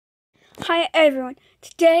Hi everyone,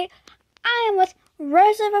 today I am with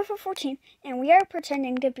Rosa for 14 and we are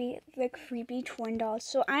pretending to be the creepy twin dolls.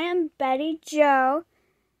 So I am Betty Jo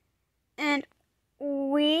and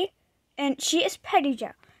she is Petty Jo.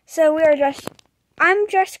 So I'm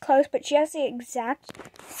dressed close, but she has the exact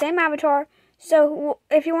same avatar. So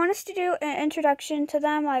if you want us to do an introduction to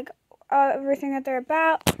them, like everything that they're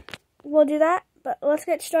about, we'll do that. But let's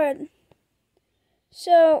get started.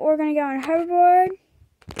 So we're going to go on hoverboard.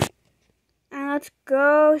 And let's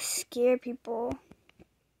go scare people.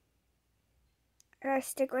 I gotta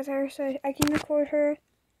stick with her so I can record her.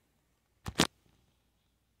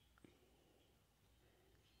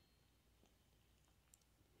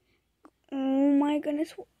 Oh my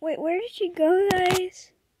goodness. Wait, where did she go,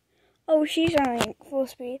 guys? Oh, she's running full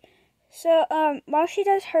speed. So, while she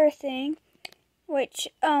does her thing, which,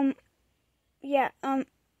 I'm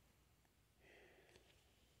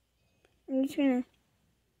just gonna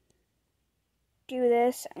do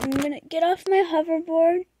this. I'm gonna get off my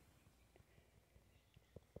hoverboard.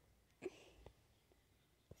 If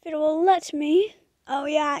it will let me. Oh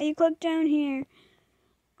yeah, you click down here.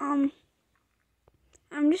 I'm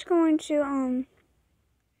just going to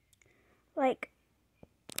like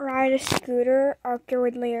ride a scooter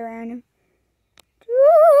awkwardly around him.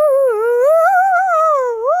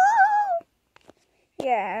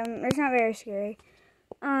 Yeah, it's not very scary.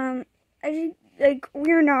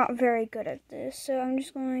 We're not very good at this, so I'm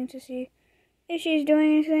just going to see if she's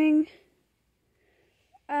doing anything.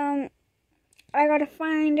 I gotta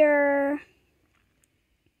find her.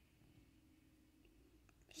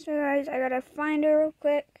 So guys, I gotta find her real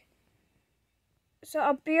quick. So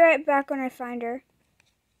I'll be right back when I find her.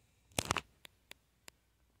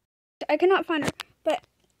 I cannot find her, but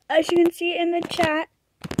as you can see in the chat,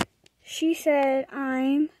 she said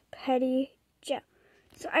I'm Petty Jo.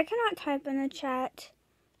 So I cannot type in the chat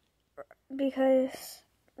because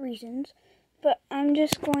reasons, but I'm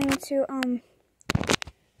just going to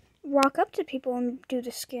walk up to people and do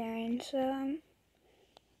the scaring. So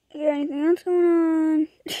is there anything else going on?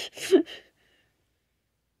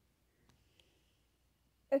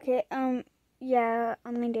 Okay, yeah,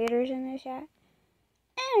 only daters in the chat.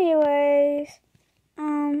 Anyways,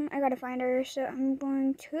 I gotta find her, so I'm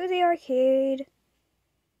going to the arcade.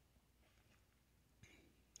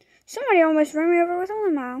 Somebody almost ran me over with a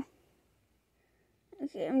limo.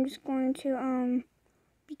 Okay, I'm just going to,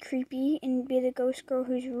 be creepy and be the ghost girl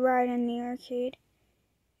who's right in the arcade.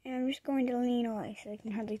 And I'm just going to lean away so I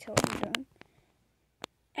can hardly tell what I'm doing.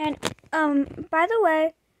 And, by the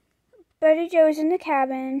way, Betty Jo is in the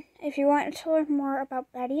cabin. If you want to learn more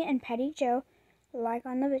about Betty and Petty Jo, like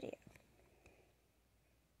on the video.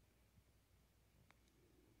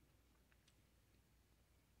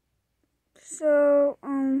 So,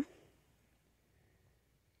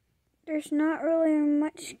 there's not really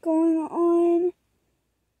much going on.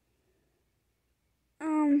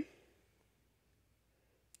 I'm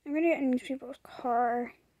gonna get in these people's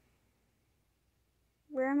car.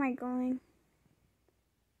 Where am I going?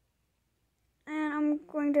 And I'm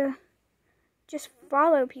going to just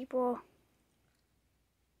follow people.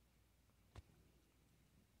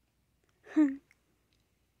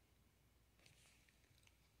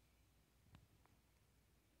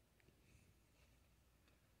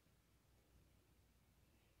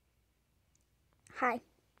 Hi,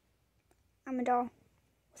 I'm a doll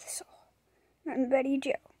with a soul. I'm Betty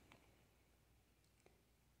Jo.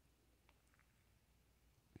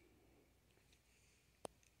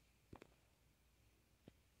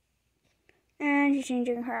 And she's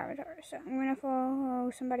changing her avatar, so I'm gonna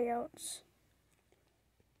follow somebody else.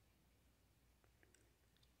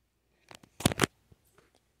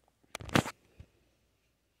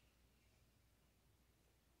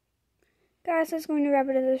 Guys, that's going to wrap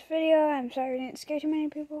it up this video. I'm sorry I didn't scare too many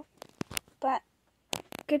people. But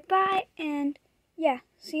goodbye, and yeah,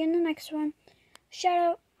 see you in the next one. Shout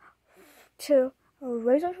out to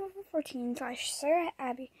Rosa14/Sarah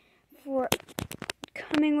Abby for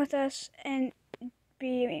coming with us and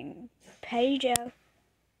being Petty Jo.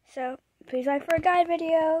 So please like for a guide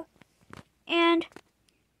video, and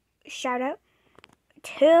shout out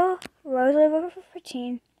to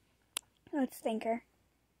Rosa14. Let's thank her.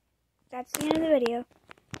 That's the end of the video.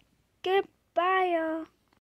 Goodbye, y'all.